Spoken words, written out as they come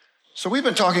So we've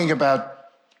been talking about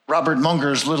Robert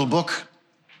Munger's little book,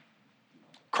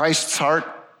 Christ's Heart,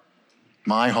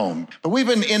 My Home. But we've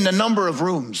been in a number of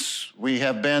rooms. We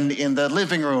have been in the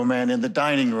living room and in the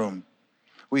dining room.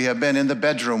 We have been in the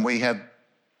bedroom. We have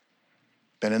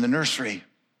been in the nursery.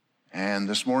 And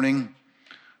this morning,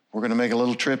 we're going to make a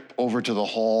little trip over to the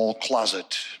hall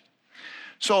closet.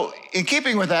 So in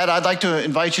keeping with that, I'd like to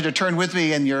invite you to turn with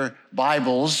me in your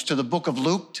Bibles to the book of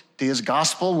Luke, to his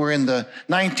gospel. We're in the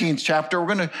 19th chapter.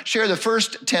 We're going to share the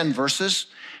first 10 verses,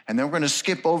 and then we're going to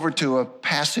skip over to a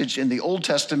passage in the Old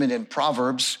Testament in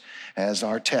Proverbs as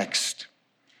our text.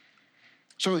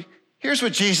 So here's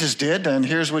what Jesus did, and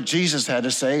here's what Jesus had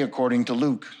to say according to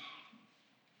Luke.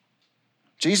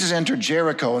 Jesus entered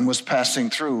Jericho and was passing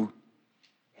through.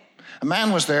 A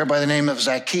man was there by the name of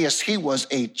Zacchaeus. He was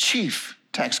a chief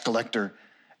tax collector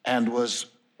and was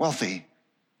wealthy.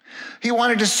 He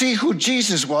wanted to see who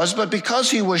Jesus was, but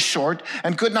because he was short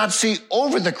and could not see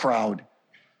over the crowd,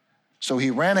 so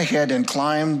he ran ahead and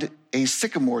climbed a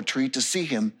sycamore tree to see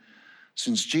him,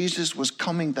 since Jesus was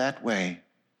coming that way.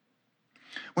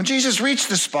 When Jesus reached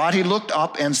the spot, he looked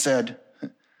up and said,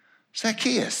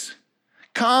 "Zacchaeus,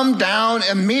 come down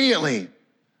immediately.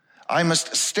 I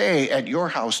must stay at your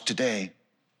house today."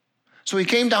 So he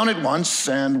came down at once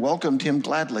and welcomed him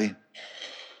gladly.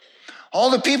 All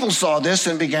the people saw this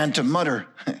and began to mutter,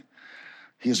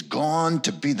 "He has gone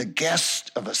to be the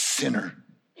guest of a sinner."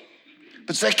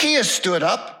 But Zacchaeus stood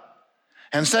up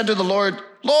and said to the Lord,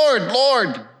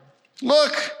 Lord,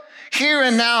 look, here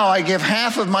and now I give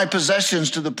half of my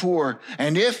possessions to the poor,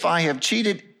 and if I have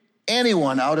cheated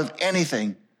anyone out of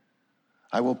anything,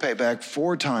 I will pay back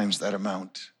 4 times that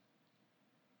amount."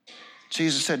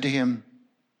 Jesus said to him,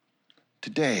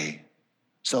 "Today,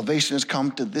 salvation has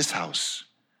come to this house,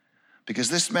 because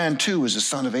this man too is a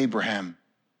son of Abraham.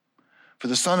 For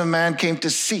the Son of Man came to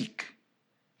seek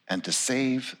and to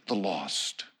save the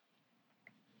lost."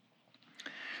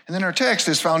 And then our text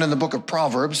is found in the book of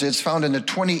Proverbs. It's found in the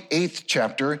 28th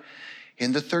chapter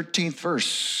in the 13th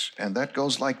verse, and that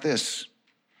goes like this.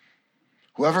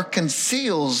 "Whoever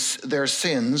conceals their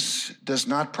sins does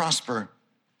not prosper,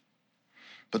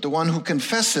 but the one who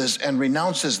confesses and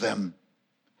renounces them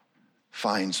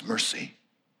finds mercy."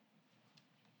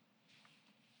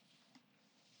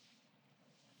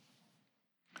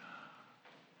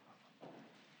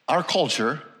 Our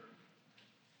culture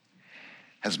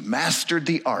has mastered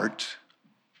the art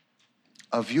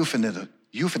of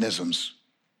euphemisms.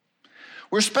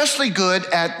 We're especially good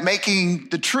at making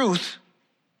the truth,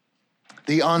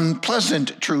 the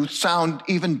unpleasant truth, sound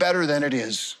even better than it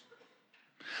is.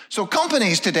 So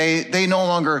companies today, they no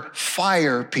longer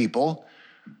fire people,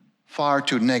 far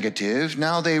too negative.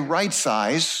 Now they right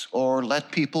size or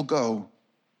let people go.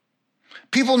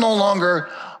 People no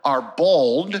longer are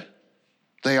bald,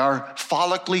 they are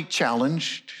follically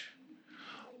challenged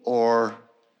or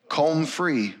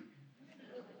comb-free.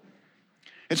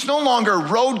 It's no longer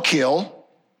roadkill,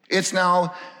 it's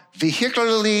now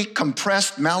vehicularly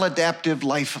compressed maladaptive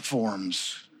life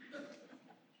forms.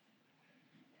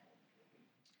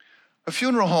 A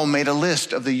funeral home made a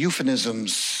list of the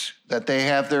euphemisms that they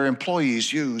have their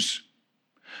employees use.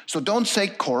 So don't say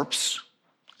corpse,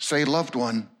 say loved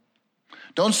one.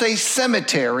 Don't say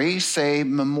cemetery, say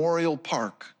memorial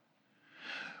park.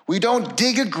 We don't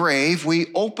dig a grave,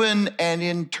 we open an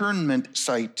internment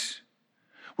site.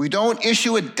 We don't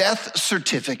issue a death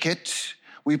certificate,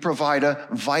 we provide a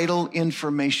vital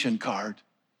information card.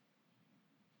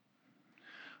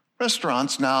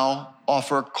 Restaurants now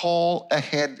offer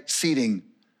call-ahead seating.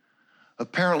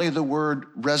 Apparently the word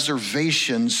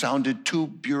reservation sounded too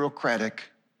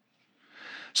bureaucratic.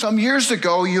 Some years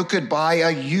ago, you could buy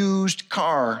a used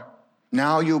car.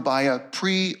 Now you buy a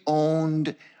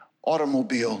pre-owned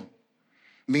automobile,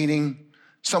 meaning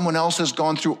someone else has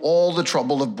gone through all the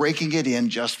trouble of breaking it in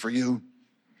just for you.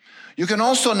 You can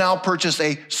also now purchase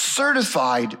a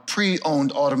certified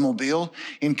pre-owned automobile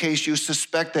in case you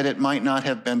suspect that it might not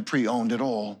have been pre-owned at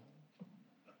all.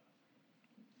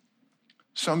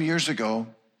 Some years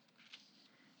ago,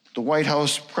 the White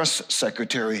House press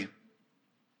secretary,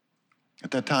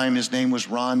 at that time his name was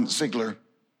Ron Ziegler,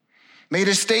 made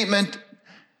a statement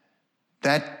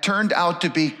that turned out to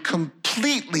be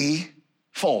completely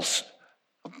false,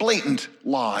 a blatant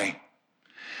lie.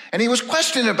 And he was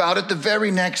questioned about it the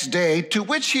very next day, to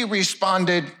which he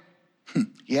responded,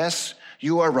 "Yes,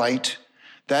 you are right.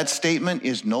 That statement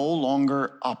is no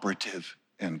longer operative,"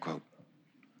 end quote.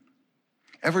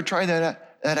 Ever try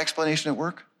that explanation at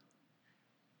work?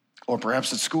 Or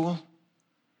perhaps at school?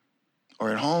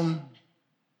 Or at home?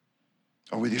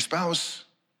 Or with your spouse?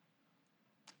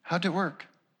 How'd it work?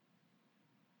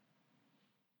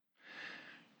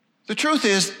 The truth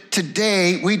is,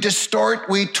 today we distort,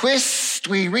 we twist,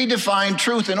 we redefine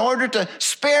truth in order to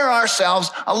spare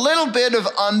ourselves a little bit of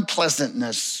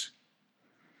unpleasantness.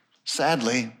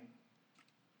 Sadly,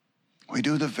 we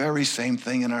do the very same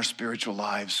thing in our spiritual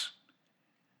lives,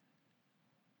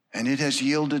 and it has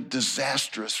yielded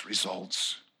disastrous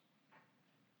results.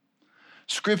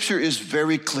 Scripture is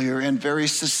very clear and very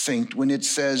succinct when it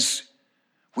says,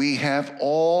 we have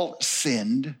all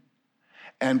sinned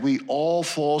and we all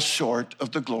fall short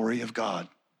of the glory of God.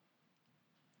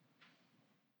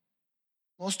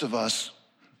 Most of us,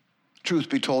 truth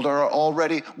be told, are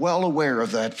already well aware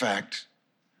of that fact.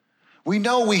 We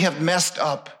know we have messed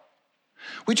up.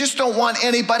 We just don't want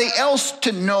anybody else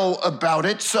to know about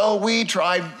it, so we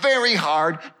try very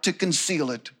hard to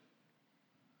conceal it.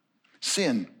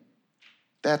 Sin,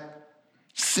 that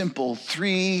simple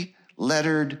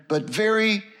three-lettered but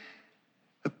very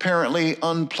apparently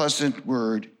unpleasant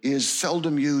word, is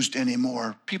seldom used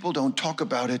anymore. People don't talk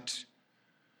about it.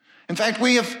 In fact,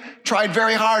 we have tried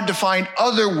very hard to find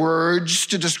other words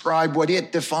to describe what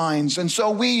it defines. And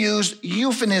so we use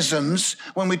euphemisms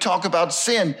when we talk about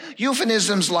sin.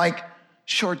 Euphemisms like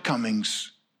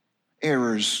shortcomings,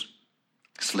 errors,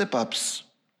 slip-ups,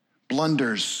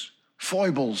 blunders,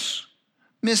 foibles,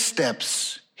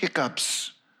 missteps,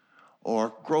 hiccups,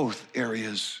 or growth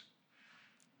areas.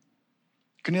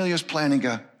 Cornelius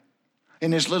Plantinga,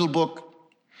 in his little book,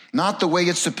 Not the Way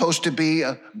It's Supposed to Be,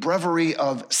 a breviary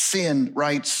of sin,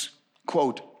 writes,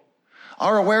 quote,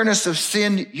 our awareness of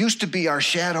sin used to be our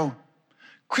shadow.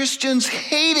 Christians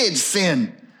hated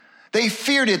sin. They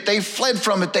feared it. They fled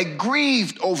from it. They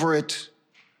grieved over it.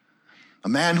 A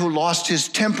man who lost his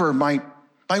temper might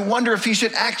wonder if he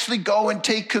should actually go and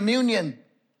take communion.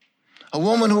 A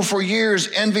woman who for years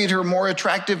envied her more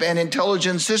attractive and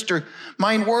intelligent sister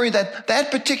might worry that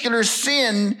that particular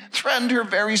sin threatened her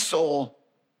very soul.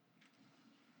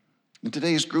 In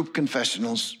today's group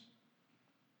confessionals,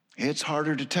 it's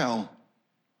harder to tell.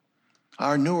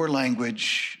 Our newer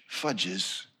language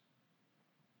fudges.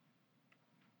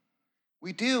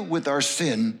 We deal with our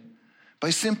sin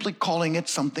by simply calling it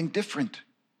something different,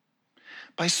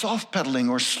 by soft-pedaling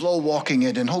or slow-walking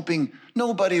it and hoping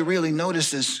nobody really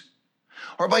notices,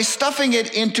 or by stuffing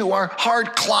it into our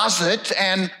heart closet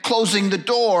and closing the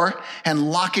door and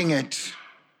locking it.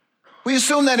 We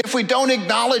assume that if we don't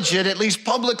acknowledge it, at least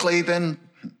publicly, then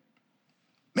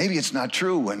maybe it's not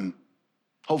true, and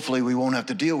hopefully we won't have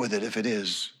to deal with it if it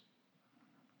is.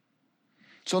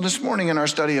 So this morning in our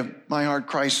study of My Heart,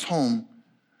 Christ's Home,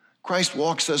 Christ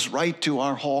walks us right to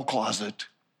our hall closet,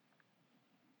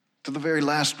 to the very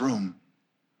last room.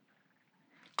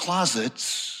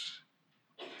 Closets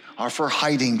are for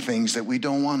hiding things that we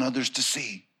don't want others to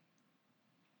see.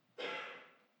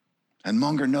 And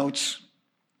Munger notes,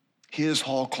 his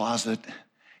hall closet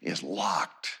is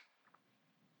locked.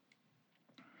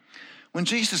 When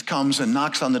Jesus comes and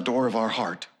knocks on the door of our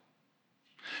heart,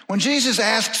 when Jesus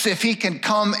asks if he can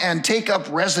come and take up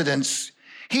residence,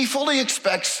 he fully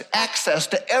expects access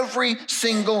to every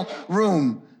single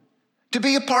room, to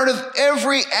be a part of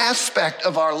every aspect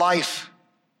of our life.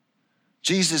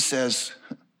 Jesus says,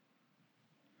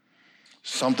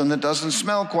 something that doesn't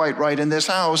smell quite right in this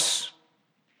house.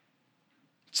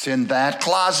 It's in that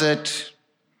closet.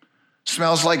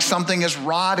 Smells like something is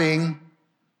rotting.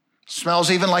 Smells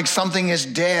even like something is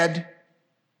dead.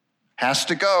 Has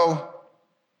to go.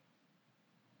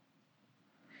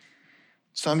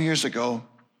 Some years ago,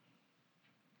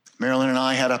 Marilyn and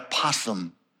I had a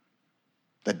possum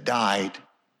that died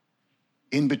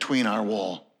in between our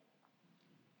wall.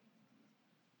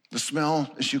 The smell,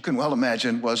 as you can well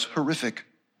imagine, was horrific.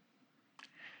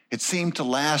 It seemed to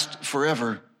last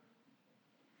forever.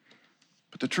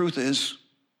 But the truth is,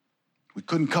 we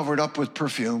couldn't cover it up with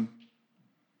perfume,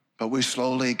 but we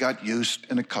slowly got used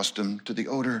and accustomed to the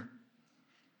odor.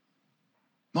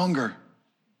 Munger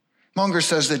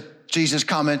says that Jesus'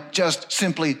 comment just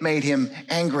simply made him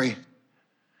angry.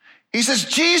 He says,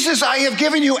 Jesus, I have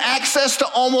given you access to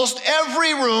almost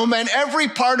every room and every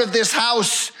part of this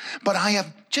house, but I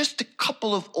have just a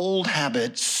couple of old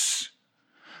habits,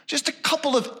 just a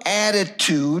couple of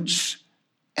attitudes,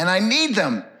 and I need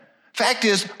them. Fact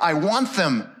is, I want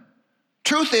them.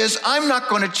 Truth is, I'm not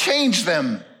going to change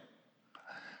them.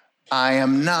 I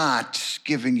am not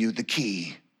giving you the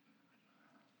key.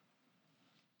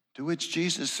 To which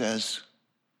Jesus says,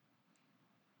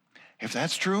 if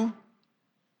that's true,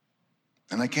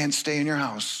 then I can't stay in your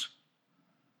house.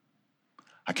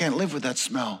 I can't live with that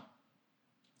smell.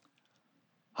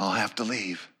 I'll have to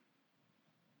leave.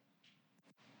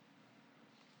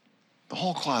 The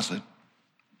hall closet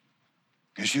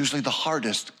is usually the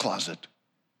hardest closet.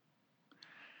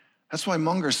 That's why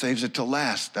Munger saves it till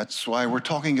last. That's why we're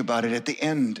talking about it at the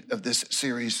end of this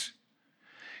series.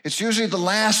 It's usually the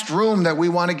last room that we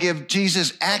want to give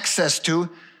Jesus access to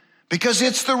because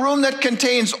it's the room that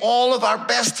contains all of our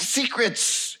best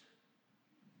secrets,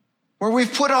 where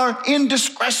we've put our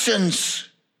indiscretions,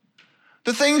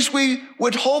 the things we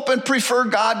would hope and prefer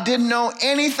God didn't know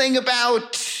anything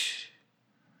about.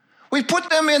 We put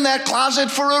them in that closet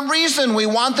for a reason. We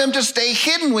want them to stay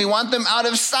hidden. We want them out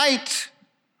of sight.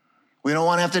 We don't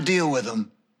want to have to deal with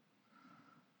them.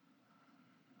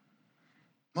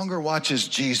 Munger watches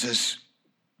Jesus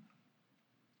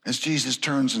as Jesus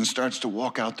turns and starts to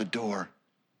walk out the door.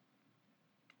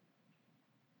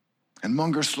 And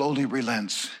Munger slowly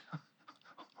relents.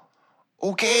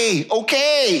 Okay.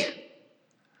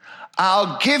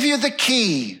 I'll give you the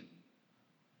key,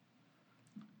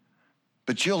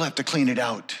 but you'll have to clean it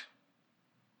out.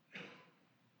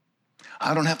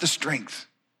 I don't have the strength.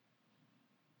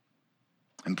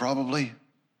 And probably,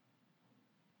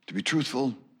 to be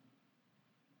truthful,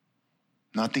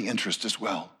 not the interest as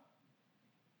well.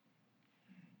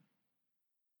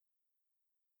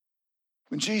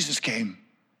 When Jesus came,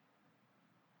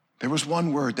 there was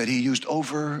one word that he used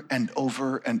over and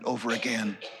over and over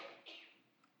again.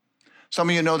 Some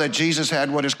of you know that Jesus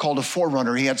had what is called a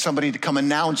forerunner. He had somebody to come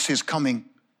announce his coming.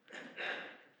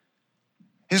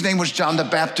 His name was John the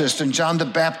Baptist, and John the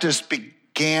Baptist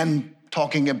began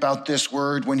talking about this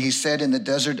word when he said in the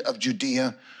desert of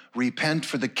Judea, repent,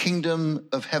 for the kingdom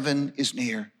of heaven is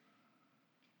near.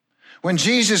 When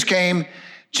Jesus came,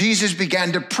 Jesus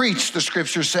began to preach, the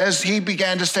scripture says. He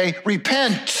began to say,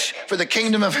 repent, for the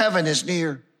kingdom of heaven is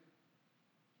near.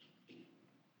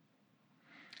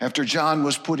 After John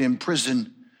was put in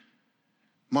prison,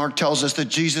 Mark tells us that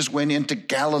Jesus went into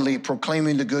Galilee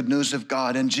proclaiming the good news of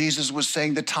God, and Jesus was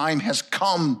saying the time has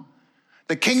come.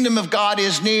 The kingdom of God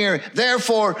is near.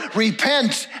 Therefore,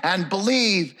 repent and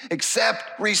believe,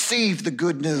 accept, receive the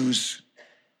good news.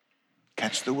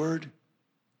 Catch the word?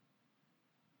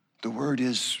 The word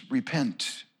is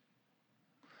repent.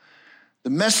 The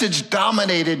message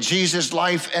dominated Jesus'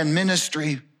 life and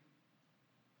ministry.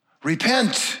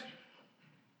 Repent.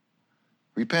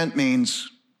 Repent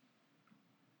means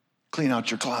clean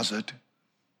out your closet.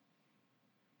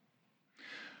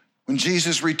 When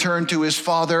Jesus returned to his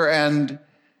Father and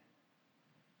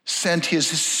sent his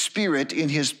Spirit in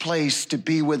his place to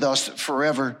be with us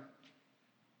forever,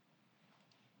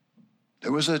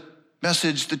 there was a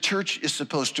message the church is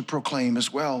supposed to proclaim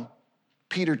as well.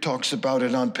 Peter talks about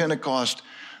it on Pentecost,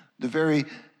 the very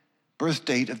birth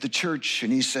date of the church,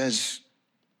 and he says,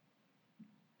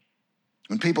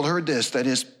 when people heard this, that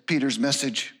is Peter's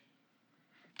message,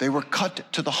 they were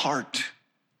cut to the heart.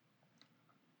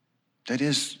 That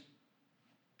is,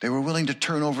 they were willing to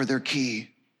turn over their key.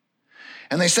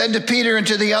 And they said to Peter and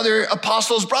to the other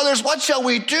apostles, brothers, what shall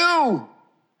we do?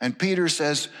 And Peter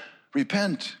says,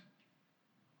 repent.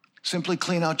 Simply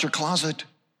clean out your closet.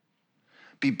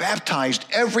 Be baptized,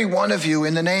 every one of you,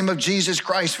 in the name of Jesus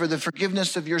Christ for the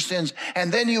forgiveness of your sins,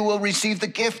 and then you will receive the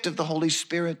gift of the Holy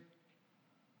Spirit.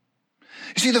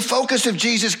 You see, the focus of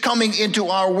Jesus coming into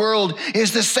our world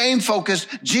is the same focus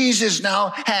Jesus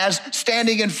now has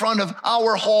standing in front of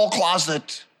our hall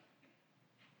closet.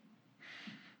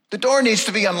 The door needs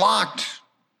to be unlocked.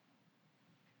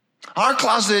 Our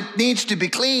closet needs to be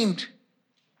cleaned.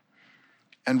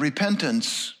 And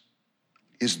repentance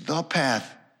is the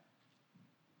path.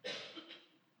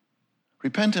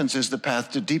 Repentance is the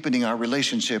path to deepening our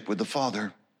relationship with the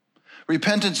Father.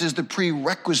 Repentance is the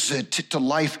prerequisite to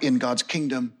life in God's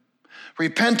kingdom.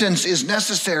 Repentance is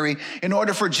necessary in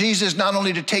order for Jesus not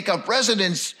only to take up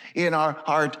residence in our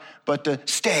heart, but to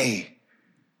stay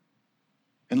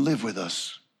and live with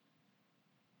us.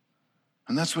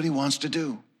 And that's what he wants to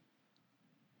do.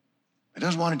 He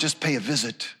doesn't want to just pay a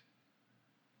visit.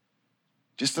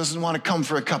 Just doesn't want to come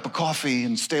for a cup of coffee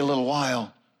and stay a little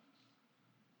while.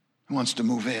 He wants to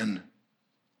move in.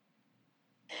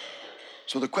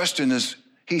 So the question is,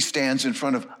 he stands in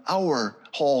front of our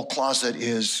hall closet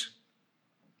is,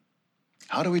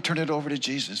 how do we turn it over to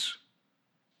Jesus?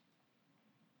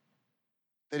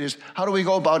 That is, how do we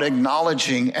go about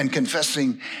acknowledging and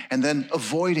confessing and then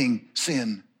avoiding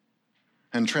sin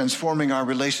and transforming our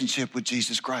relationship with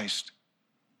Jesus Christ?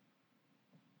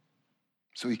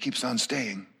 So he keeps on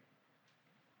staying.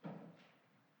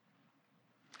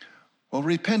 Well,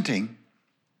 repenting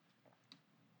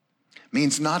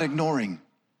means not ignoring.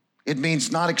 It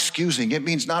means not excusing. It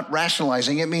means not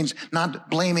rationalizing. It means not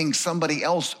blaming somebody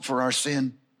else for our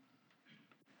sin.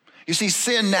 You see,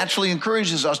 sin naturally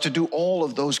encourages us to do all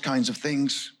of those kinds of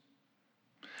things.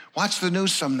 Watch the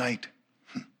news some night.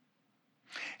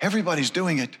 Everybody's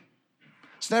doing it.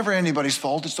 It's never anybody's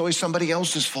fault. It's always somebody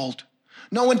else's fault.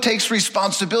 No one takes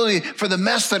responsibility for the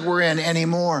mess that we're in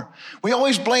anymore. We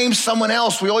always blame someone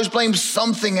else. We always blame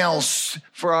something else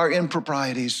for our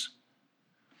improprieties.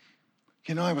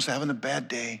 You know, I was having a bad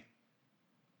day.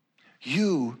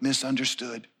 You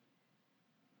misunderstood.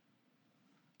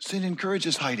 Sin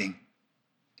encourages hiding.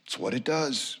 It's what it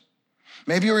does.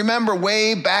 Maybe you remember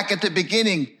way back at the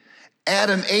beginning,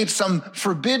 Adam ate some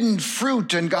forbidden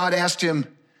fruit and God asked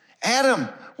him, Adam,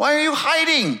 why are you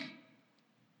hiding?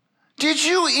 Did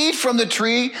you eat from the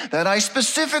tree that I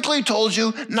specifically told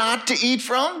you not to eat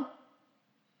from?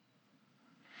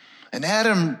 And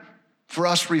Adam, for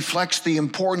us, reflects the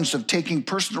importance of taking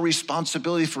personal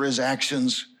responsibility for his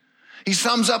actions. He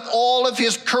sums up all of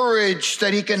his courage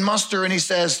that he can muster, and he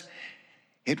says,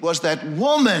 it was that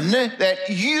woman that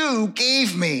you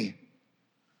gave me.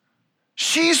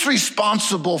 She's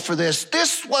responsible for this.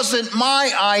 This wasn't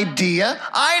my idea.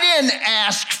 I didn't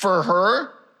ask for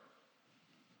her.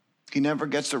 He never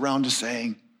gets around to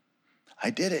saying, I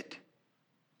did it.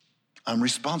 I'm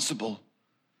responsible,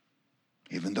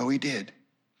 even though he did.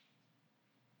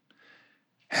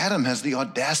 Adam has the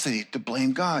audacity to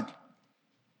blame God.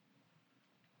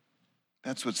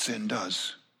 That's what sin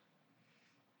does.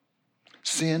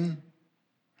 Sin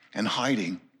and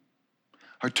hiding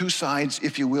are two sides,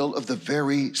 if you will, of the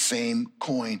very same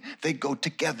coin. They go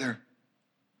together.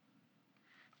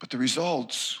 But the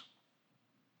results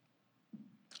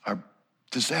are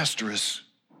disastrous.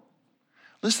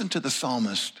 Listen to the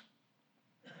psalmist.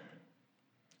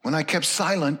 When I kept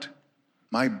silent,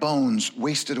 my bones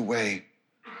wasted away.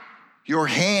 Your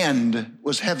hand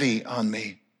was heavy on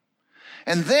me.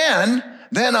 And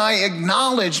then I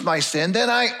acknowledged my sin.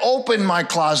 Then I opened my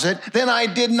closet. Then I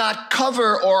did not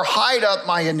cover or hide up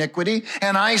my iniquity.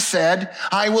 And I said,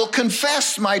 I will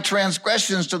confess my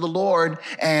transgressions to the Lord,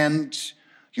 and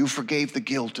you forgave the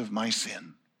guilt of my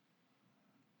sin.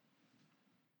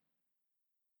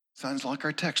 Sounds like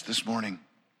our text this morning.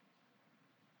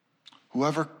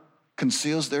 Whoever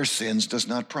conceals their sins does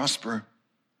not prosper,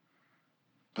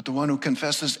 but the one who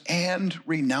confesses and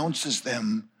renounces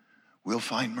them will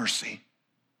find mercy.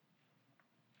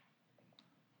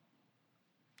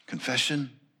 Confession,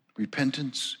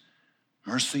 repentance,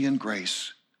 mercy, and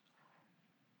grace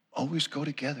always go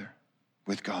together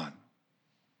with God.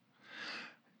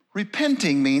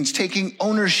 Repenting means taking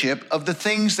ownership of the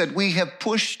things that we have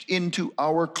pushed into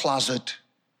our closet.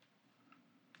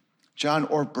 John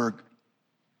Ortberg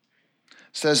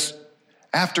says,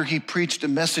 after he preached a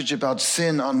message about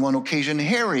sin on one occasion,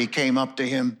 Harry came up to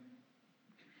him.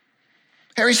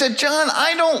 Harry said, John,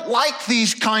 I don't like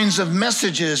these kinds of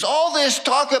messages. All this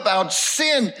talk about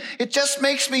sin, it just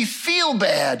makes me feel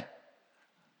bad.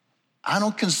 I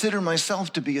don't consider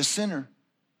myself to be a sinner.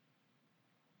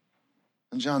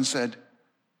 And John said,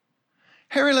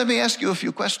 Harry, let me ask you a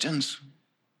few questions.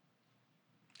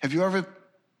 Let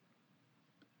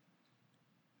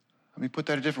me put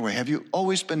that a different way. Have you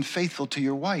always been faithful to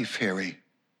your wife, Harry?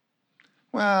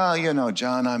 Well, you know,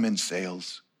 John, I'm in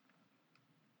sales.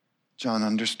 John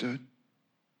understood.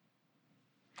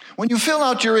 When you fill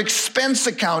out your expense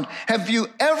account, have you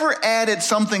ever added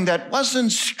something that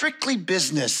wasn't strictly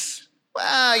business?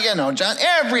 Well, you know, John,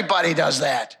 everybody does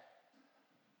that.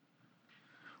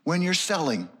 When you're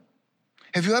selling,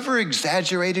 have you ever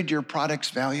exaggerated your product's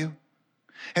value?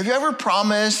 Have you ever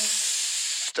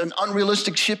promised an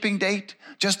unrealistic shipping date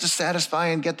just to satisfy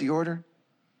and get the order?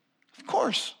 Of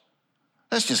course.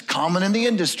 That's just common in the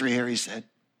industry, Harry said.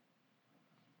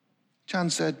 John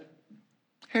said,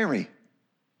 Harry,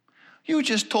 you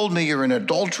just told me you're an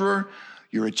adulterer,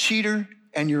 you're a cheater,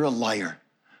 and you're a liar.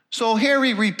 So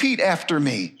Harry, repeat after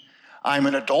me. I'm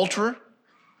an adulterer,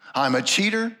 I'm a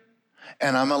cheater,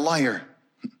 and I'm a liar.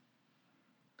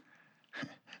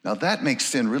 Now that makes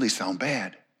sin really sound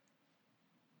bad.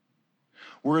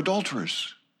 We're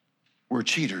adulterers, we're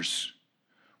cheaters,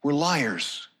 we're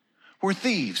liars, we're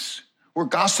thieves, we're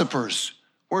gossipers,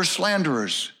 we're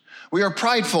slanderers. We are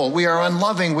prideful, we are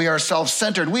unloving, we are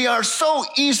self-centered. We are so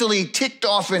easily ticked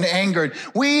off and angered.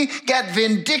 We get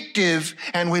vindictive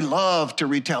and we love to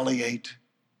retaliate.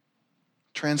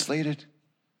 Translated,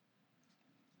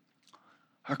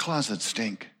 our closets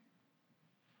stink.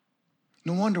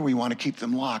 No wonder we want to keep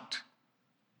them locked.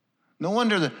 No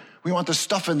wonder that we want the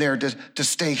stuff in there to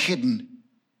stay hidden.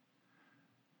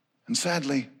 And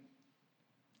sadly,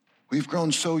 we've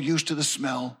grown so used to the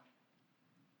smell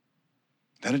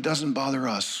that it doesn't bother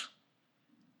us.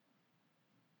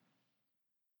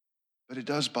 But it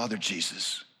does bother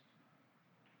Jesus.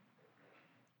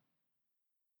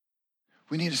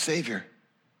 We need a Savior.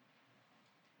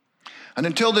 And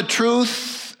until the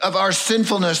truth of our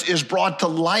sinfulness is brought to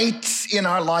light in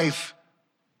our life,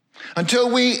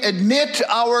 until we admit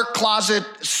our closet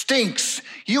stinks,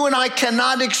 you and I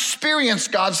cannot experience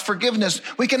God's forgiveness.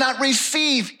 We cannot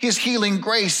receive his healing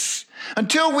grace.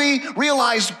 Until we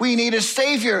realize we need a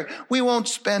Savior, we won't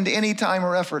spend any time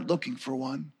or effort looking for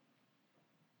one.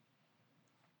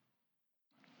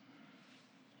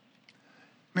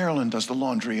 Marilyn does the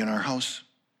laundry in our house.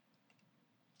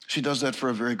 She does that for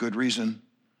a very good reason.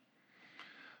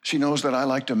 She knows that I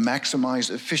like to maximize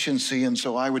efficiency, and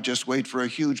so I would just wait for a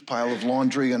huge pile of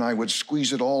laundry, and I would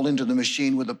squeeze it all into the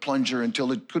machine with a plunger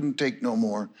until it couldn't take no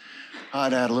more.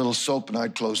 I'd add a little soap, and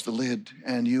I'd close the lid,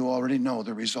 and you already know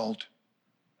the result.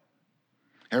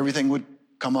 Everything would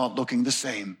come out looking the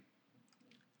same,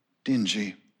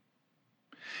 dingy.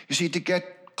 You see, to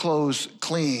get clothes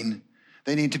clean,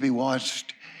 they need to be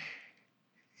washed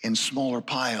in smaller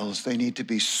piles. They need to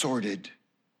be sorted.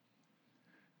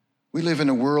 We live in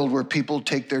a world where people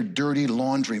take their dirty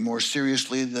laundry more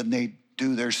seriously than they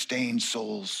do their stained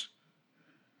souls.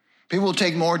 People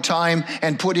take more time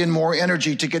and put in more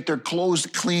energy to get their clothes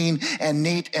clean and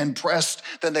neat and pressed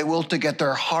than they will to get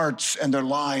their hearts and their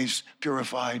lives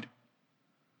purified.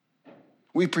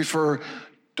 We prefer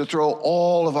to throw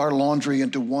all of our laundry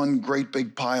into one great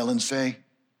big pile and say,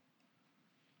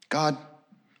 God,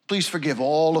 please forgive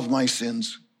all of my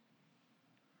sins.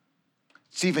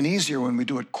 It's even easier when we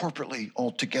do it corporately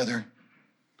all together.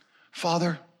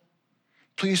 Father,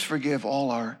 please forgive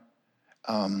all our,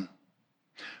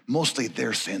 mostly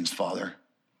their sins, Father.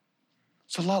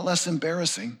 It's a lot less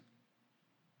embarrassing.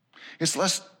 It's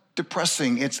less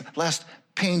depressing. It's less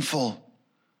painful.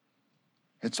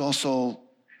 It's also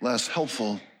less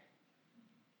helpful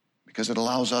because it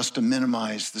allows us to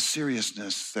minimize the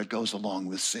seriousness that goes along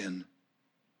with sin.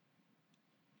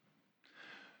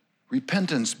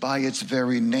 Repentance, by its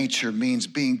very nature, means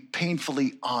being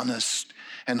painfully honest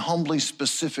and humbly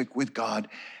specific with God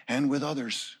and with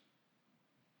others.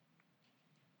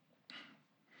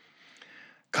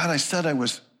 God, I said I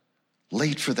was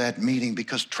late for that meeting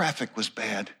because traffic was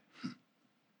bad.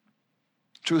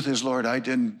 Truth is, Lord, I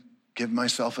didn't give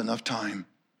myself enough time.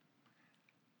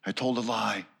 I told a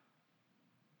lie.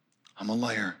 I'm a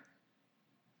liar.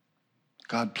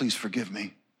 God, please forgive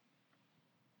me.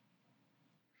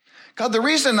 God, the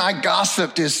reason I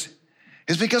gossiped is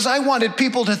because I wanted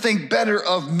people to think better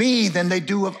of me than they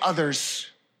do of others.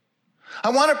 I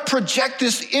want to project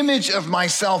this image of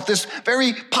myself, this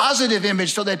very positive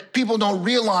image, so that people don't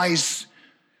realize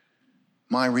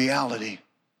my reality,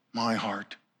 my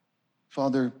heart.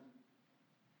 Father,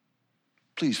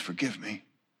 please forgive me.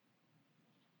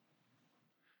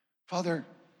 Father,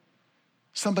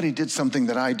 somebody did something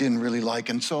that I didn't really like,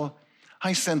 and so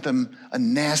I sent them a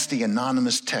nasty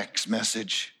anonymous text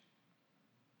message.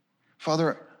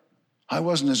 Father, I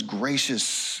wasn't as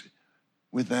gracious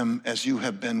with them as you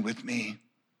have been with me.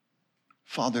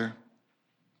 Father,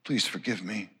 please forgive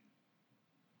me.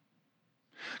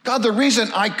 God, the reason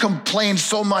I complain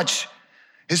so much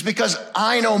is because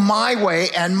I know my way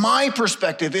and my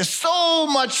perspective is so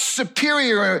much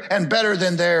superior and better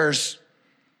than theirs.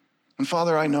 And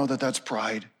Father, I know that that's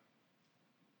pride.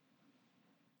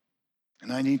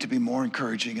 And I need to be more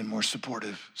encouraging and more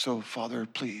supportive. So, Father,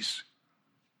 please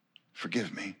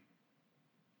forgive me.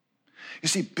 You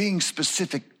see, being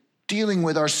specific, dealing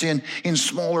with our sin in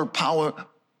smaller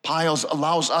piles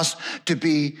allows us to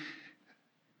be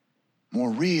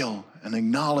more real and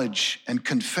acknowledge and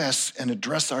confess and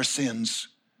address our sins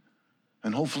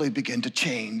and hopefully begin to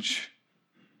change.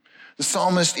 The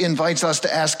psalmist invites us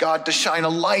to ask God to shine a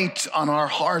light on our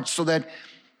hearts so that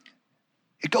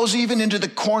it goes even into the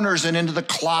corners and into the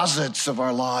closets of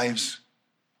our lives.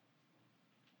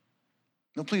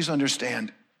 Now, please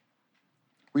understand,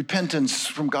 repentance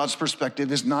from God's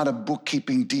perspective is not a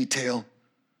bookkeeping detail.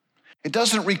 It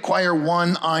doesn't require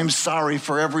one I'm sorry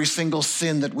for every single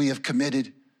sin that we have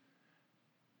committed.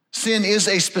 Sin is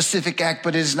a specific act,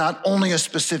 but it is not only a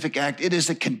specific act, it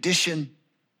is a condition.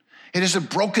 It is a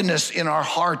brokenness in our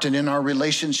heart and in our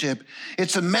relationship.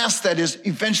 It's a mess that is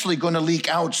eventually going to leak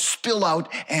out, spill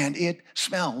out, and it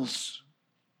smells.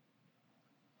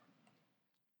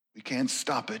 We can't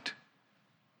stop it.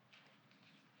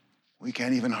 We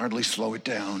can't even hardly slow it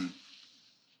down.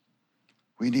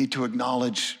 We need to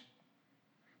acknowledge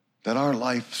that our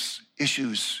life's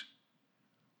issues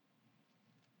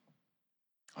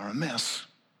are a mess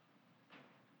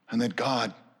and that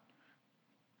God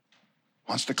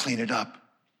wants to clean it up.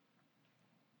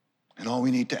 And all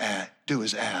we need to do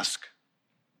is ask.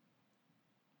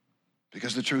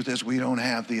 Because the truth is we don't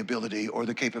have the ability or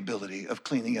the capability of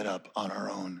cleaning it up on our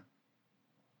own.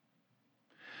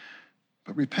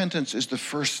 But repentance is the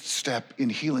first step in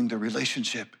healing the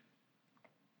relationship.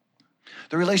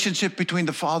 The relationship between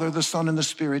the Father, the Son, and the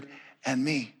Spirit, and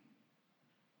me.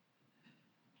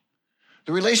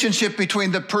 The relationship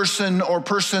between the person or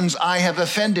persons I have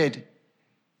offended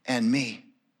and me.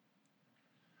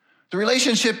 The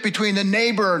relationship between the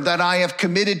neighbor that I have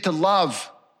committed to love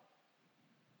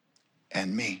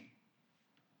and me.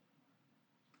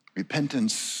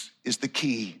 Repentance is the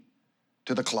key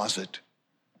to the closet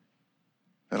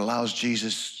that allows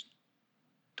Jesus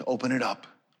to open it up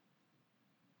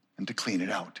and to clean it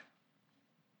out.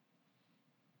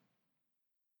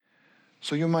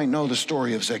 So you might know the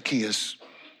story of Zacchaeus,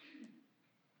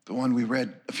 the one we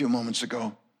read a few moments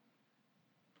ago.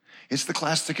 It's the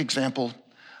classic example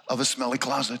of a smelly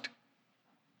closet.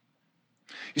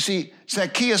 You see,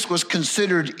 Zacchaeus was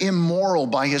considered immoral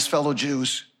by his fellow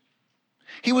Jews.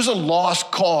 He was a lost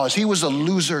cause. He was a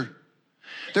loser.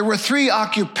 There were 3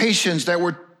 occupations that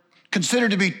were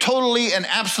considered to be totally and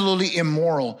absolutely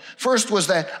immoral. First was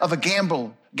that of a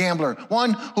gambler,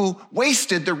 one who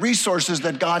wasted the resources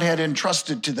that God had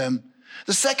entrusted to them.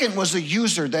 The second was a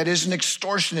user, that is an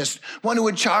extortionist, one who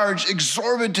would charge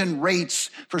exorbitant rates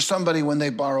for somebody when they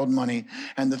borrowed money.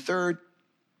 And the third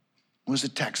was a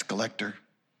tax collector.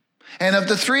 And of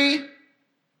the 3,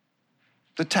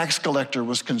 the tax collector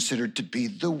was considered to be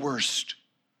the worst.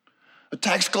 A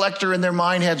tax collector in their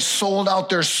mind had sold out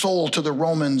their soul to the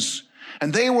Romans,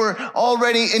 and they were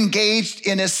already engaged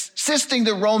in assisting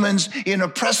the Romans in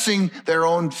oppressing their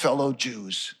own fellow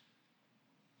Jews.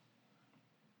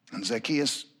 And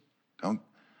Zacchaeus,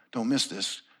 don't miss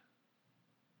this,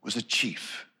 was a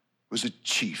chief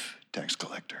tax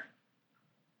collector.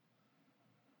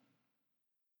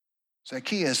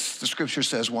 Zacchaeus, the scripture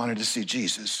says, wanted to see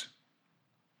Jesus,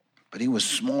 but he was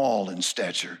small in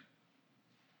stature.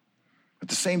 At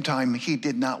the same time, he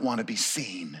did not want to be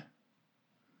seen.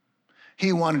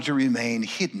 He wanted to remain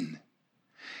hidden.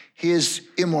 His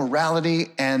immorality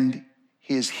and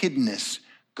his hiddenness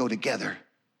go together.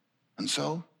 And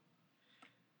so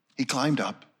he climbed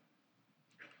up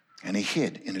and he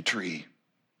hid in a tree.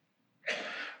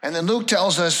 And then Luke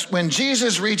tells us when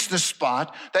Jesus reached the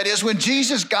spot, that is, when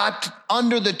Jesus got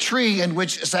under the tree in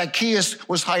which Zacchaeus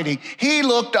was hiding, he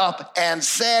looked up and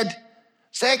said,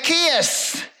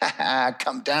 "Zacchaeus,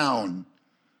 come down.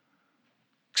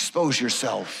 Expose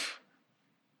yourself.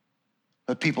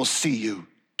 Let people see you.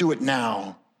 Do it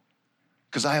now.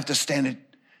 Because I have to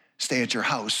stay at your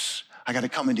house. I got to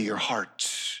come into your heart.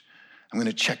 I'm going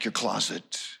to check your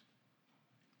closet."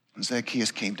 And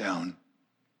Zacchaeus came down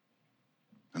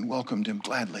and welcomed him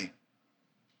gladly.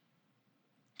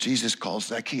 Jesus calls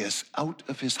Zacchaeus out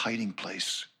of his hiding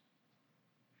place.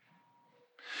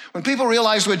 When people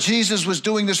realized what Jesus was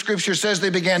doing, the scripture says they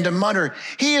began to mutter,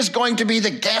 "He is going to be the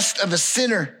guest of a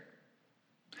sinner."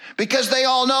 Because they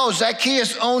all know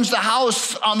Zacchaeus owns the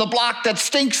house on the block that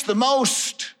stinks the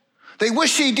most. They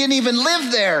wish he didn't even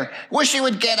live there, wish he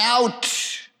would get out.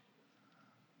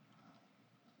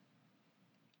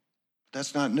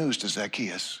 That's not news to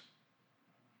Zacchaeus.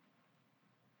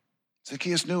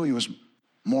 Zacchaeus knew he was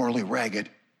morally ragged.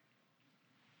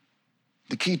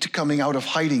 The key to coming out of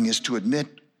hiding is to admit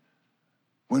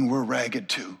when we're ragged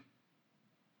too.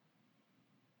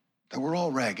 That we're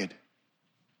all ragged.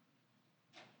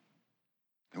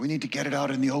 That we need to get it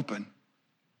out in the open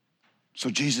so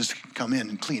Jesus can come in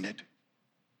and clean it.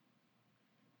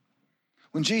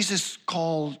 When Jesus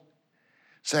called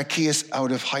Zacchaeus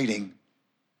out of hiding,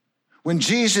 when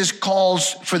Jesus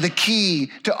calls for the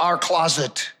key to our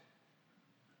closet,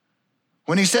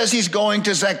 when he says he's going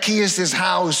to Zacchaeus'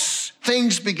 house,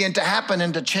 things begin to happen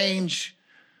and to change.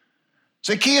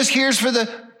 Zacchaeus hears for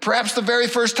perhaps the very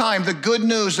first time the good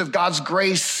news of God's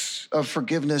grace of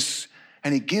forgiveness,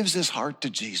 and he gives his heart to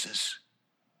Jesus.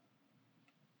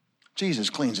 Jesus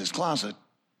cleans his closet.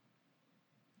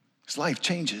 His life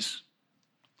changes.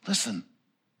 Listen,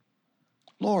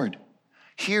 "Lord,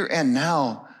 here and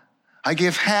now I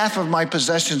give half of my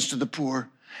possessions to the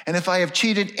poor, and if I have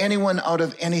cheated anyone out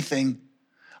of anything,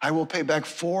 I will pay back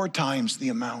 4 times the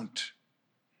amount."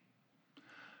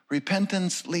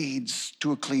 Repentance leads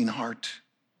to a clean heart.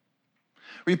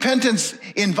 Repentance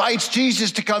invites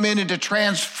Jesus to come in and to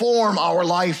transform our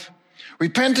life.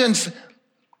 Repentance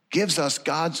gives us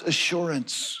God's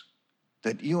assurance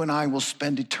that you and I will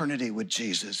spend eternity with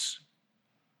Jesus.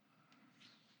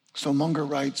 So Munger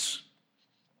writes,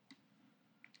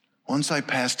 "Once I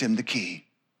passed him the key.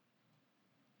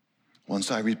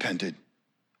 Once I repented.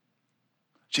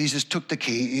 Jesus took the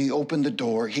key, he opened the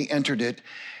door, he entered it,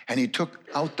 and he took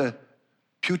out the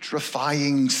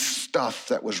putrefying stuff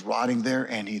that was rotting there,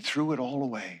 and he threw it all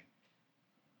away."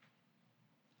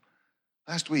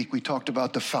 Last week, we talked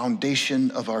about the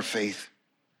foundation of our faith.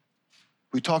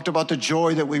 We talked about the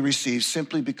joy that we receive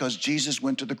simply because Jesus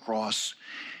went to the cross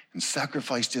and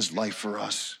sacrificed his life for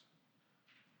us.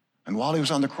 And while he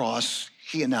was on the cross,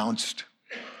 he announced,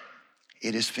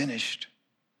 "It is finished."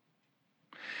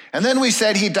 And then we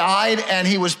said he died and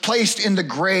he was placed in the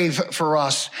grave for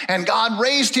us. And God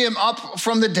raised him up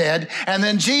from the dead. And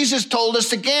then Jesus told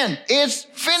us again, "It's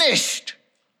finished."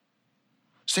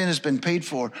 Sin has been paid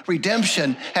for.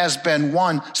 Redemption has been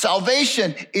won.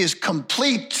 Salvation is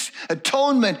complete.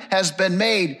 Atonement has been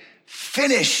made.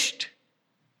 Finished.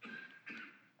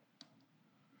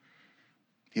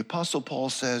 The Apostle Paul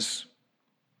says,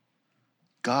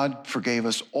 God forgave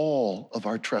us all of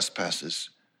our trespasses,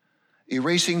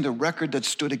 erasing the record that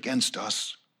stood against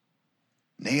us,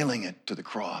 nailing it to the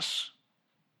cross.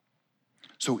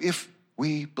 So if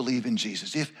we believe in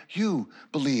Jesus, if you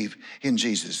believe in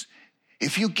Jesus,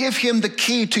 if you give him the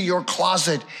key to your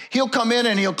closet, he'll come in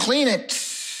and he'll clean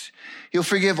it. He'll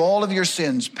forgive all of your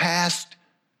sins, past,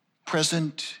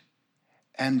 present,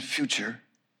 and future.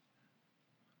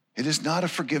 It is not a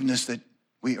forgiveness that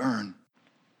we earn.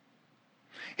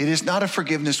 It is not a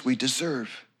forgiveness we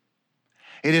deserve.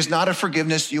 It is not a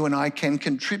forgiveness you and I can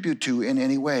contribute to in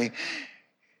any way.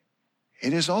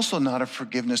 It is also not a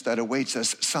forgiveness that awaits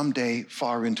us someday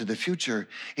far into the future.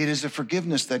 It is a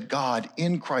forgiveness that God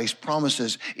in Christ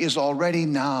promises is already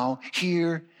now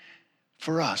here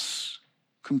for us,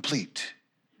 complete,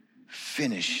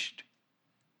 finished,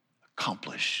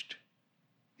 accomplished.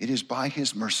 It is by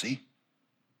his mercy.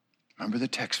 Remember the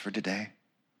text for today.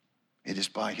 It is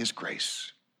by his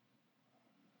grace.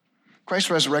 Christ's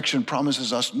resurrection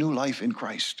promises us new life in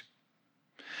Christ.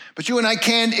 But you and I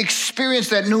can't experience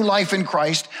that new life in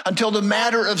Christ until the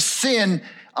matter of sin,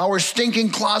 our stinking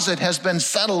closet, has been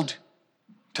settled,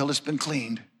 till it's been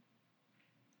cleaned.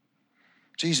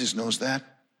 Jesus knows that.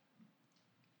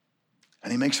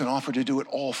 And he makes an offer to do it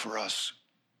all for us.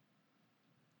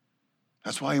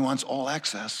 That's why he wants all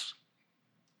access.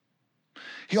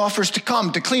 He offers to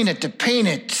come, to clean it, to paint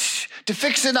it, to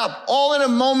fix it up, all in a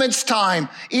moment's time.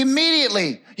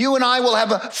 Immediately, you and I will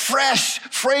have a fresh,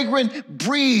 fragrant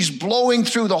breeze blowing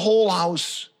through the whole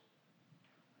house.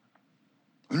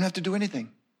 We don't have to do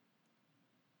anything.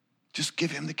 Just give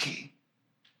him the key.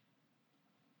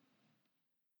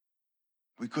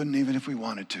 We couldn't even if we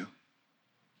wanted to.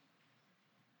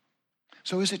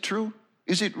 So is it true?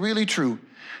 Is it really true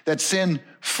that sin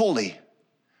fully,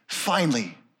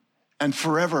 finally, and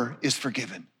forever is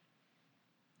forgiven?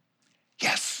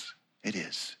 Yes, it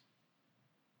is.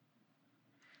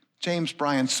 James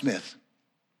Bryan Smith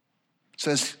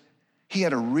says he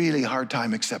had a really hard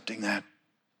time accepting that.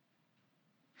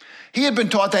 He had been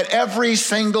taught that every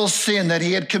single sin that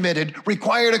he had committed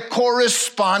required a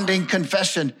corresponding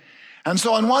confession. And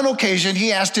so on one occasion,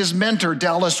 he asked his mentor,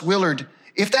 Dallas Willard,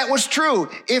 if that was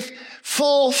true, if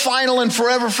full, final, and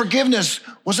forever forgiveness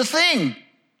was a thing.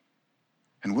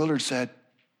 And Willard said,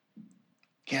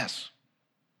 yes.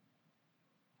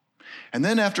 And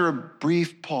then after a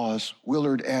brief pause,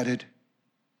 Willard added,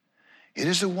 it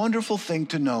is a wonderful thing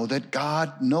to know that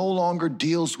God no longer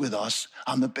deals with us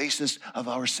on the basis of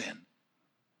our sin.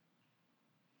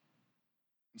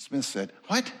 And Smith said,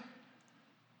 what?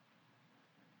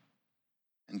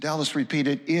 And Dallas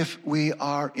repeated, if we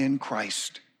are in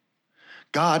Christ,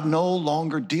 God no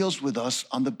longer deals with us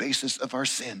on the basis of our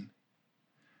sin.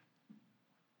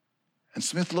 And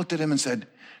Smith looked at him and said,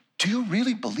 do you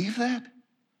really believe that?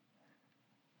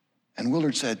 And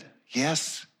Willard said,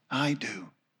 yes, I do.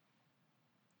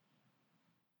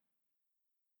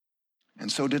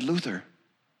 And so did Luther.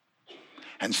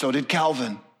 And so did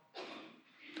Calvin.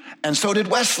 And so did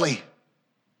Wesley.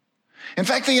 In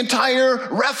fact, the entire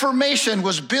Reformation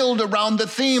was built around the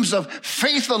themes of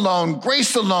faith alone,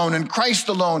 grace alone, and Christ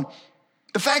alone.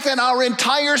 The fact that our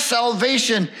entire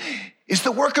salvation is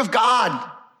the work of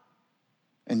God.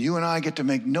 And you and I get to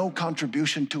make no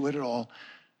contribution to it at all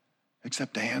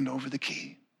except to hand over the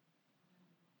key.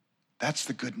 That's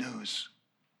the good news.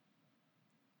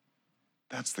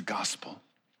 That's the gospel.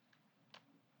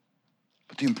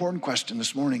 But the important question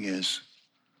this morning is,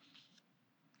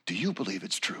 do you believe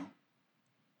it's true?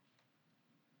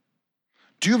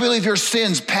 Do you believe your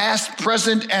sins, past,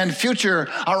 present, and future,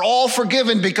 are all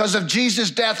forgiven because of Jesus'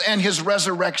 death and his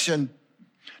resurrection?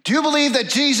 Do you believe that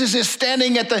Jesus is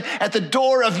standing at the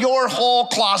door of your hall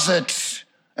closet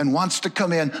and wants to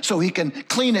come in so he can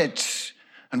clean it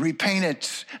and repaint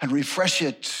it and refresh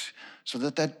it so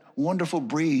that that wonderful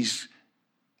breeze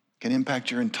can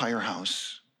impact your entire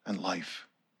house and life?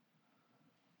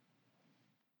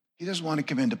 He doesn't want to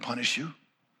come in to punish you.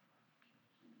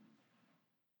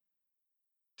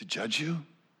 to judge you,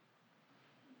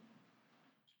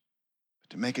 but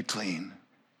to make it clean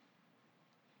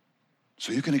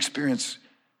so you can experience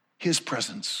his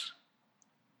presence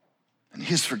and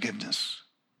his forgiveness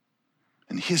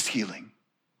and his healing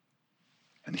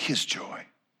and his joy.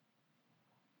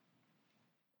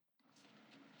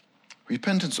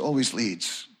 Repentance always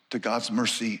leads to God's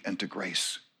mercy and to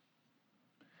grace.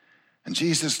 And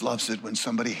Jesus loves it when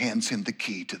somebody hands him the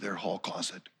key to their hall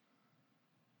closet.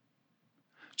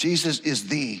 Jesus is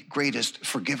the greatest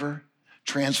forgiver,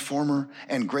 transformer,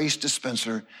 and grace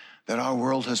dispenser that our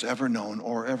world has ever known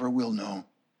or ever will know.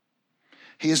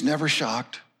 He is never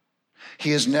shocked.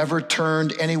 He has never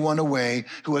turned anyone away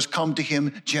who has come to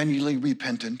him genuinely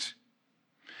repentant.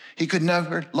 He could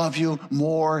never love you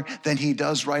more than he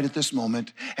does right at this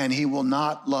moment, and he will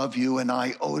not love you an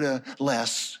iota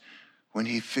less when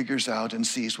he figures out and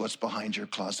sees what's behind your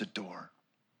closet door.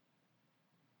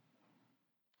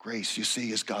 Grace, you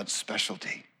see, is God's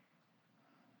specialty.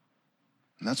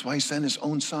 And that's why he sent his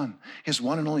own son, his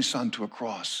one and only son, to a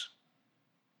cross.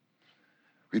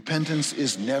 Repentance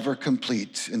is never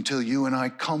complete until you and I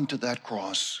come to that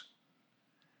cross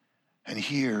and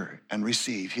hear and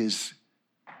receive his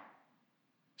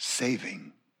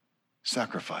saving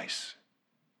sacrifice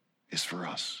is for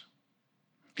us.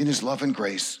 In his love and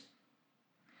grace,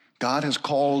 God has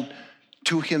called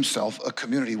to himself a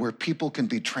community where people can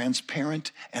be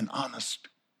transparent and honest,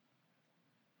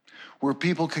 where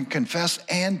people can confess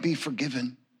and be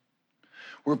forgiven,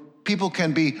 where people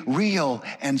can be real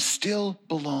and still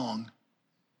belong.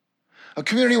 A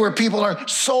community where people are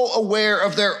so aware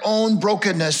of their own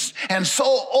brokenness and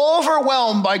so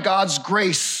overwhelmed by God's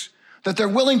grace that they're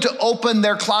willing to open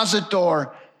their closet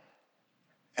door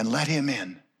and let him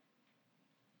in.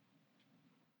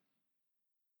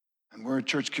 And we're a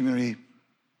church community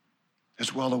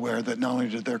is well aware that not only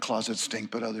do their closets stink,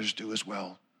 but others do as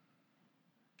well.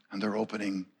 And they're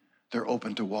open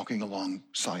to walking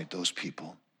alongside those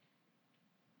people.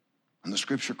 And the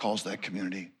scripture calls that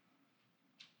community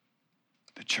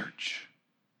the church.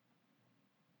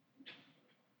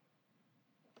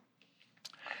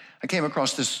 I came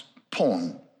across this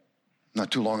poem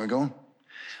not too long ago.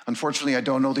 Unfortunately, I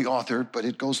don't know the author, but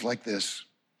it goes like this.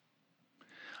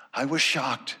 I was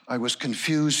shocked, I was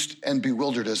confused and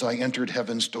bewildered as I entered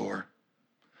heaven's door.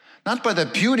 Not by the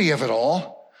beauty of it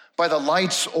all, by the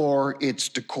lights or its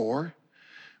decor,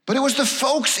 but it was the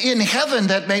folks in heaven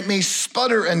that made me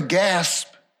sputter and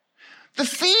gasp. The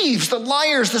thieves, the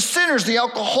liars, the sinners, the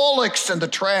alcoholics, and the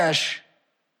trash.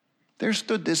 There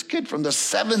stood this kid from the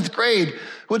 7th grade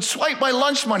who had swiped my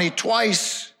lunch money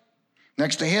twice.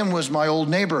 Next to him was my old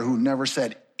neighbor who never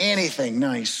said anything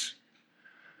nice.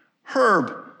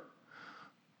 Herb,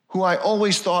 who I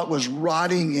always thought was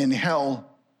rotting in hell,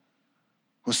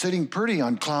 was sitting pretty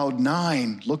on cloud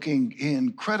 9, looking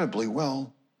incredibly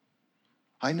well.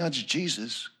 I nudged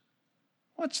Jesus.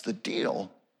 What's the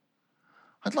deal?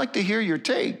 I'd like to hear your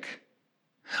take.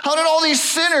 How did all these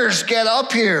sinners get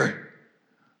up here?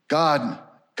 God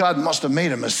must have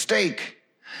made a mistake.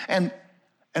 And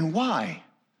why?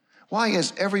 Why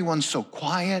is everyone so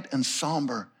quiet and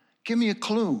somber? Give me a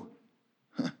clue.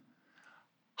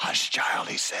 Hush, child,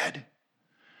 he said.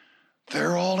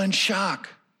 They're all in shock.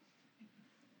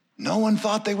 No one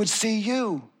thought they would see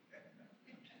you.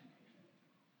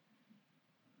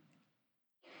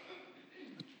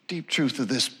 The deep truth of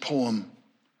this poem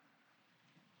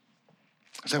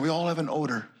is that we all have an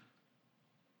odor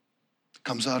that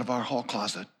comes out of our hall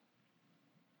closet.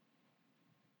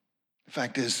 The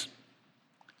fact is,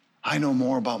 I know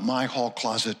more about my hall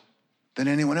closet than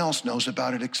anyone else knows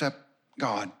about it except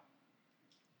God.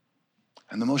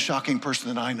 And the most shocking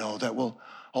person that I know that will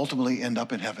ultimately end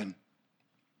up in heaven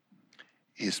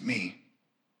is me.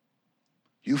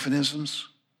 Euphemisms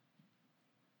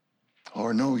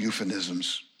or no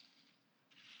euphemisms,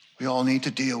 we all need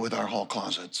to deal with our hall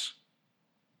closets.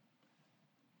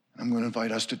 I'm going to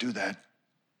invite us to do that,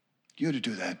 you to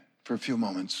do that for a few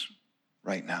moments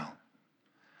right now.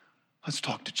 Let's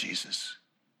talk to Jesus.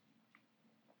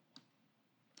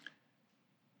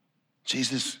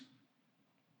 Jesus,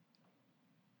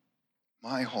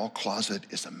 my hall closet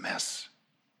is a mess.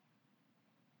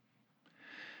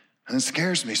 And it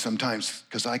scares me sometimes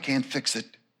because I can't fix it.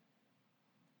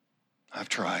 I've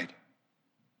tried.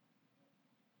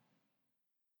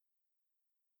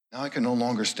 Now I can no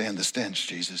longer stand the stench,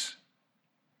 Jesus.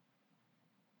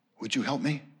 Would you help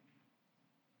me?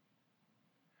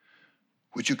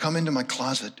 Would you come into my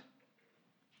closet?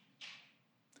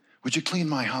 Would you clean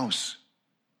my house?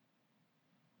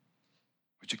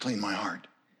 Would you clean my heart?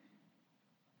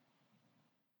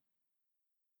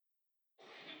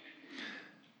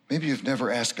 Maybe you've never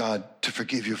asked God to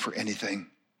forgive you for anything.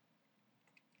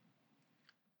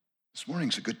 This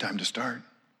morning's a good time to start.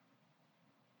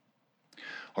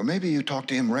 Or maybe you talk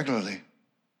to him regularly,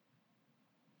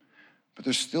 but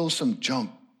there's still some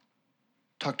junk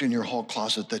tucked in your hall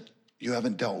closet that you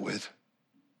haven't dealt with.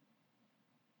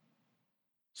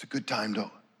 It's a good time to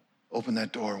open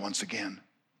that door once again.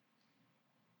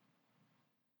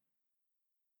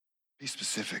 Be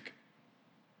specific.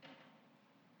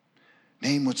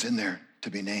 Name what's in there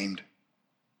to be named.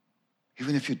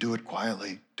 Even if you do it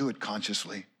quietly, do it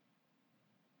consciously.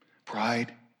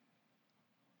 Pride,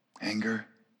 anger,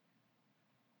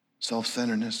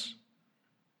 self-centeredness,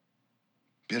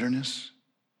 bitterness,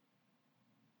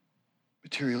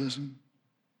 materialism,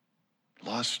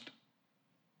 lust,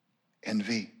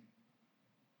 envy,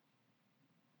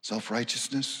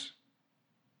 self-righteousness,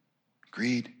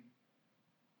 greed.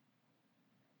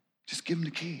 Just give him the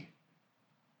key.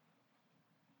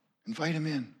 Invite him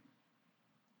in.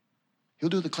 He'll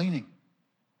do the cleaning.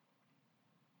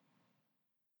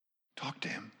 Talk to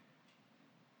him.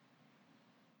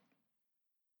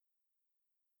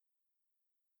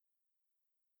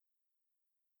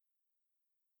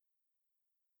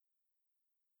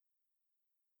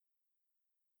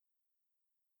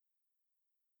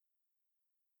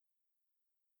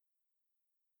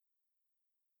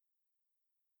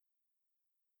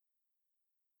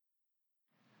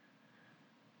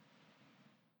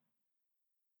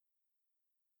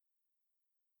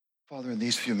 Father, in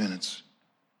these few minutes,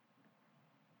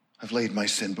 I've laid my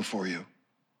sin before you.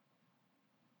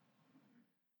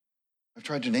 I've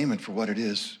tried to name it for what it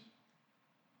is.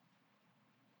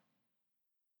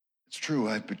 It's true,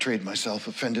 I've betrayed myself,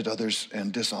 offended others,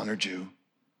 and dishonored you.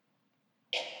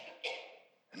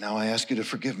 And now I ask you to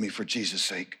forgive me for Jesus'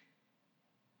 sake,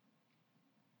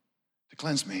 to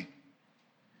cleanse me,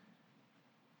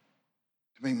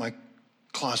 to make my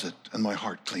closet and my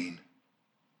heart clean.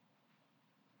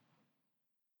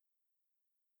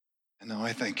 And now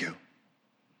I thank you.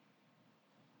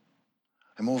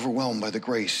 I'm overwhelmed by the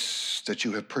grace that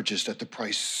you have purchased at the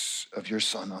price of your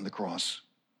Son on the cross.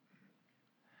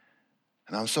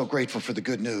 And I'm so grateful for the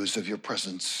good news of your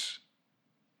presence,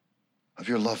 of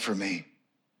your love for me.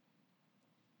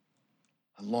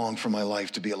 I long for my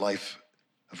life to be a life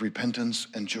of repentance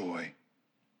and joy.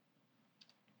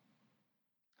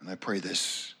 And I pray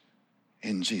this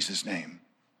in Jesus' name.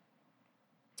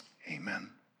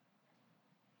 Amen.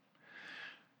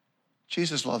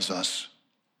 Jesus loves us.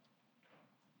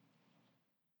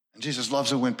 And Jesus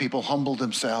loves it when people humble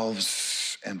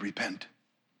themselves and repent.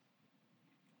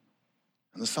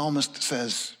 And the psalmist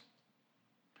says,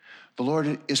 the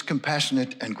Lord is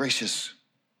compassionate and gracious.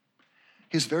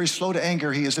 He is very slow to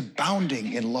anger. He is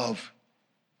abounding in love.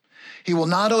 He will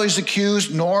not always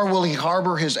accuse, nor will he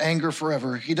harbor his anger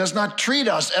forever. He does not treat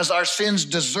us as our sins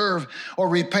deserve or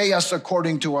repay us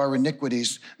according to our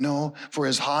iniquities. No, for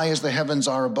as high as the heavens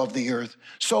are above the earth,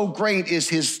 so great is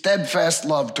his steadfast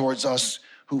love towards us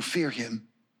who fear him.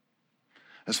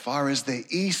 As far as the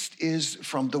east is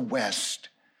from the west,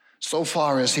 so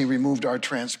far as he removed our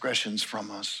transgressions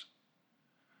from us.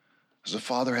 As a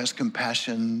father has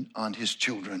compassion on his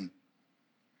children,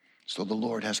 so the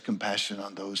Lord has compassion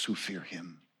on those who fear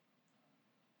him.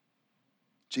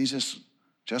 Jesus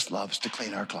just loves to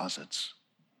clean our closets.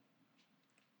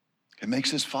 It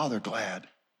makes his Father glad.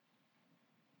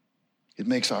 It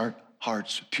makes our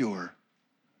hearts pure.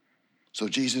 So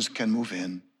Jesus can move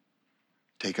in,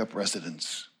 take up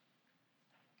residence,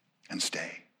 and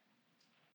stay.